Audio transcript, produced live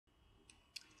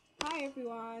Hi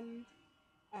everyone,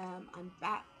 I'm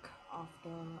back after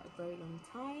a very long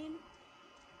time.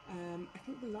 I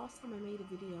think the last time I made a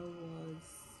video was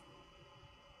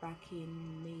back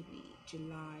in maybe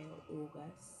July or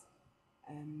August.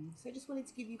 So I just wanted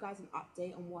to give you guys an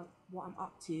update on what I'm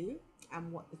up to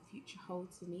and what the future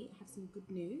holds for me. I have some good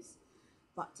news.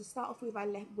 But to start off with,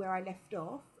 where I left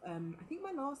off. I think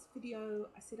my last video,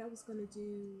 I said I was gonna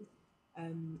do.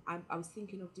 I was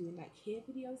thinking of doing like hair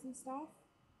videos and stuff.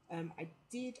 I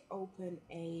did open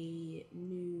a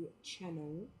new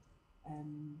channel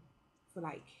um, for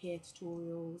like hair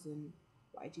tutorials and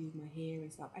what I do with my hair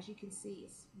and stuff. As you can see,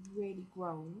 it's really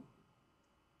grown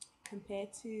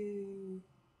compared to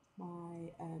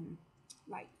my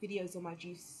like videos on my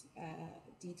juice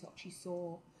detox. You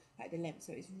saw like the length,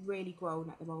 so it's really grown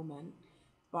at the moment.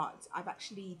 But I've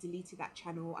actually deleted that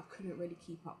channel. I couldn't really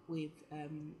keep up with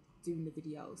doing the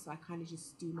videos, so I kind of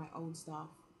just do my own stuff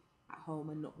at home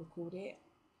and not record it.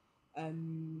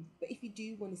 But if you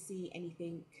do want to see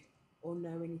anything or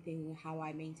know anything how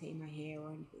I maintain my hair or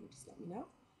anything, just let me know.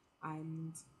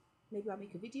 And maybe I'll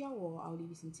make a video or I'll leave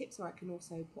you some tips, or I can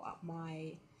also put up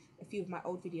a few of my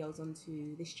old videos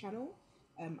onto this channel.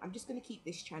 I'm just going to keep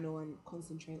this channel and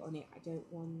concentrate on it. I don't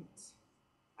want,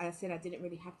 as I said, I didn't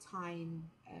really have time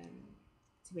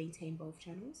to maintain both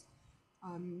channels.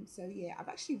 So yeah, I've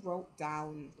actually wrote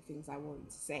down the things I want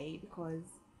to say because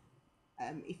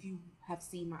if you have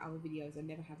seen my other videos, I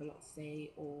never have a lot to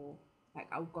say, or like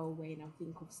I'll go away and I'll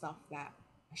think of stuff that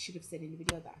I should have said in the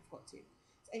video that I forgot to.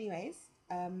 So, anyways,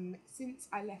 since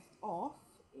I left off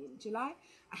in July,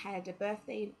 I had a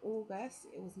birthday in August.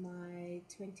 It was my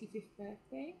 25th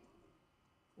birthday.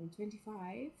 I'm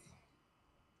 25,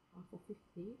 after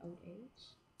 50, old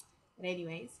age. But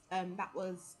anyways, that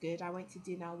was good. I went to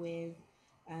dinner with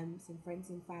some friends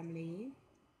and family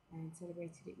and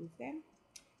celebrated it with them.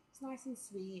 It's nice and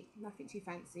sweet, nothing too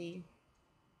fancy.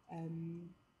 Um,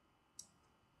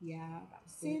 yeah, that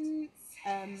was good.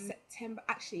 Since September,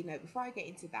 actually, no, before I get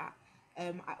into that,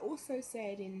 I also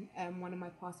said in one of my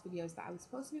past videos that I was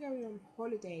supposed to be going on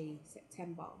holiday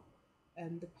September.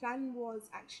 The plan was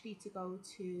actually to go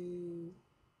to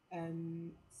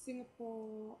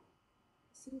Singapore,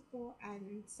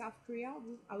 and South Korea.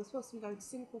 I was supposed to be going to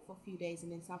Singapore for a few days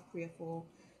and then South Korea for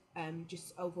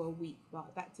just over a week,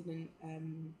 but that didn't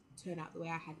turn out the way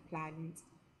I had planned.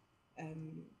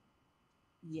 Um,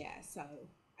 yeah, so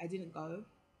I didn't go.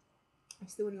 I'm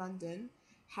still in London.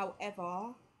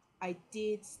 However, I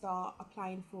did start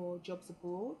applying for jobs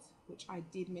abroad, which I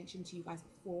did mention to you guys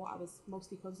before. I was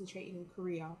mostly concentrating in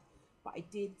Korea, but I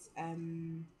did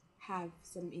have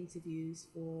some interviews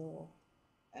for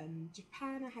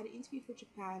Japan. I had an interview for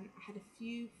Japan. I had a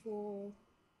few for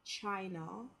China,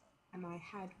 and I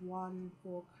had one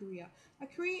for Korea. My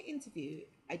Korea interview,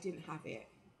 I didn't have it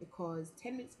because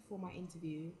 10 minutes before my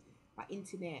interview, my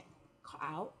internet cut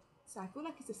out. So I feel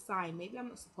like it's a sign. Maybe I'm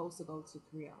not supposed to go to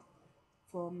Korea.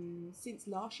 From since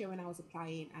last year when I was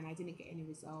applying and I didn't get any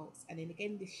results, and then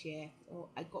again this year,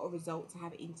 I got a result to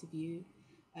have an interview,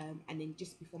 and then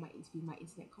just before my interview, my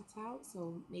internet cut out.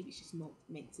 So maybe it's just not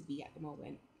meant to be at the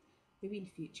moment. Maybe in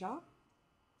the future,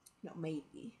 not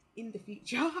maybe in the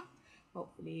future,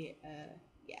 hopefully.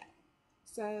 Yeah.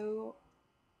 So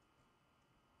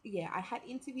yeah, I had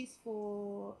interviews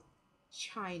for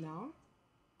China,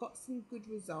 got some good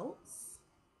results,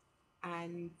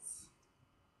 and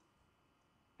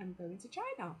I'm going to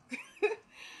China.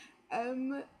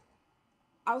 um,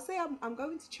 I'll say I'm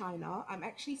going to China. I'm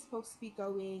actually supposed to be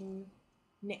going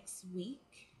next week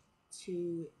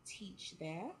to teach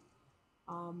there.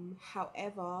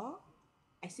 However,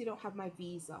 I still don't have my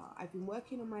visa. I've been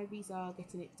working on my visa,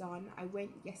 getting it done. I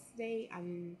went yesterday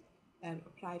and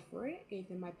applied for it, gave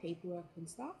them my paperwork and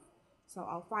stuff. So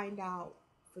I'll find out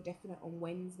for definite on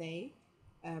Wednesday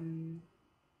um,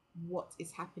 what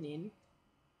is happening.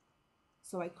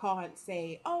 So I can't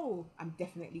say, oh, I'm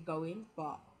definitely going,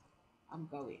 but I'm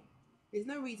going. There's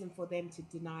no reason for them to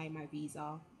deny my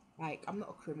visa. Like, I'm not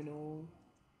a criminal.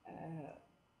 Uh,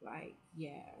 like,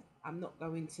 yeah, I'm not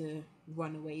going to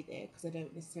run away there because I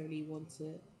don't necessarily want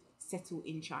to settle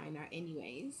in China,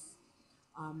 anyways.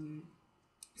 Um,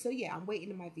 so yeah, I'm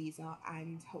waiting on my visa,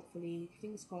 and hopefully,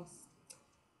 fingers crossed,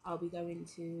 I'll be going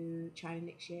to China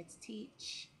next year to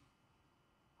teach.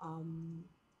 Um,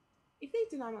 if they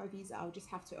deny my visa, I'll just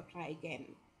have to apply again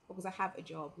because I have a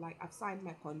job. Like, I've signed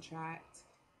my contract.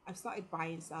 I've started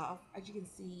buying stuff. As you can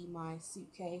see, my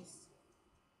suitcase,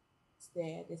 it's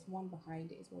there. There's one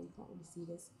behind it as well. You can't really see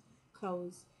this.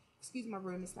 Clothes. Excuse my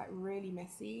room. It's like really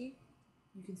messy.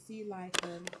 You can see like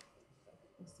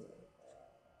what's it?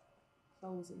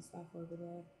 Clothes and stuff over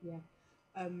there. Yeah.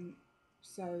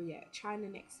 So yeah, China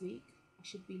next week. I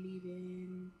should be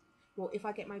leaving. Well, if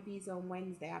I get my visa on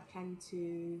Wednesday, I plan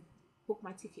to book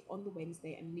my ticket on the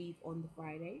Wednesday and leave on the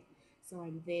Friday. So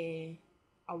I'm there.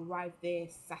 I'll arrive there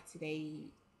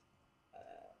Saturday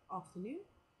afternoon.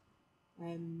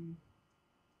 Um,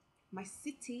 my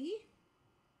city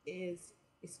is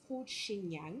it's called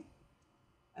Xinyang.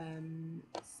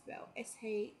 Spell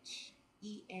Shenyang.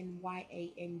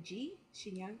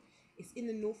 Xinyang. It's in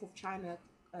the north of China,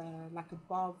 like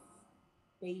above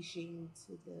Beijing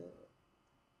to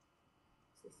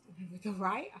the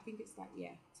right. I think it's like, yeah,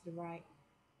 to the right.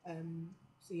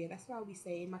 So yeah, that's where I'll be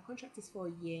staying. My contract is for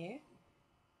a year,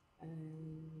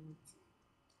 and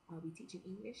I'll be teaching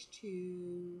English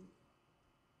to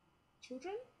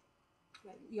children,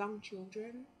 like young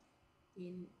children,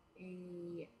 in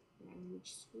a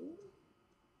language school.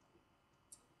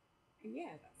 And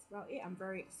yeah, that's about it. I'm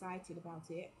very excited about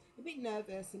it. A bit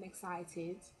nervous and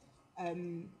excited,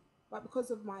 um, but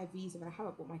because of my visa, when I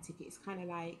haven't bought my ticket, it's kind of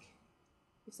like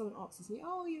if someone asks me,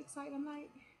 "Oh, are you excited?" I'm like,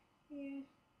 "Yeah,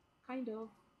 kind of."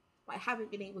 But I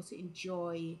haven't been able to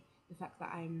enjoy the fact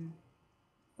that I'm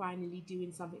finally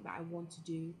doing something that I want to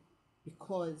do,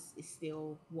 because it's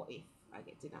still, what if I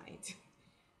get denied?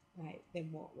 Like, then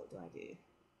what? What do I do?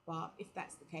 But if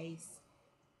that's the case,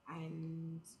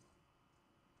 and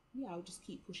yeah, I'll just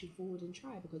keep pushing forward and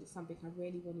try, because it's something I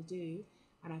really want to do,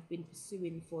 and I've been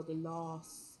pursuing for the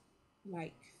last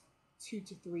like 2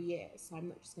 to 3 years. So I'm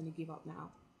not just going to give up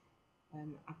now.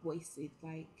 I've wasted,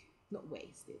 like, not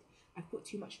wasted. I've put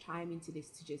too much time into this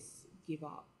to just give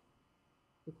up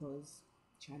because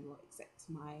China will accept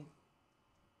my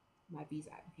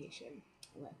visa application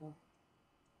or whatever.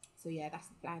 So yeah, that's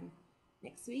the plan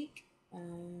next week.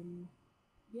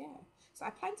 Yeah. So I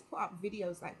plan to put up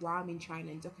videos like while I'm in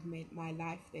China and document my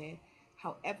life there.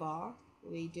 However,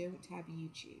 they don't have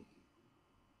YouTube.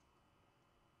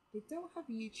 They don't have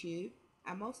YouTube,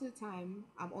 and most of the time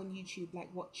I'm on YouTube like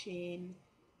watching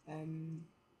um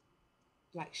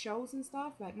like shows and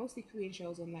stuff, like mostly Korean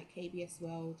shows on like KBS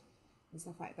World and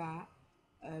stuff like that.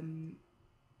 Um,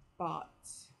 but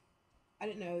I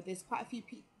don't know. There's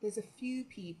a few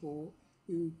people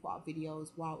who put up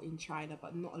videos while in China,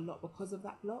 but not a lot because of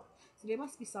that block. So there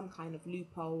must be some kind of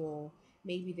loophole, or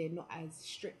maybe they're not as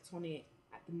strict on it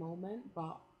at the moment.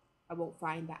 But I won't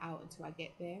find that out until I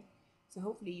get there. So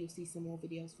hopefully you'll see some more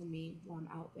videos from me while I'm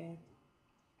out there.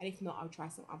 And if not, I'll try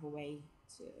some other way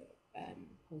to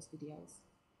post videos.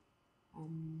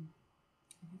 And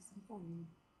have some fun.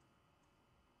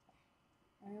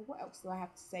 What else do I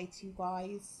have to say to you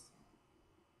guys?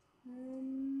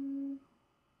 Um,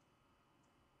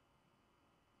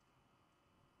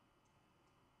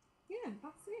 yeah,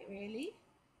 that's it really.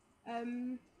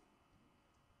 Um,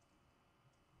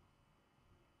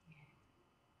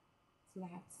 that's all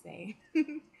I have to say.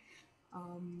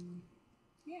 um,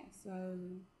 yeah, so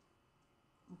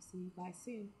I'll see you guys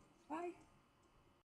soon. Bye.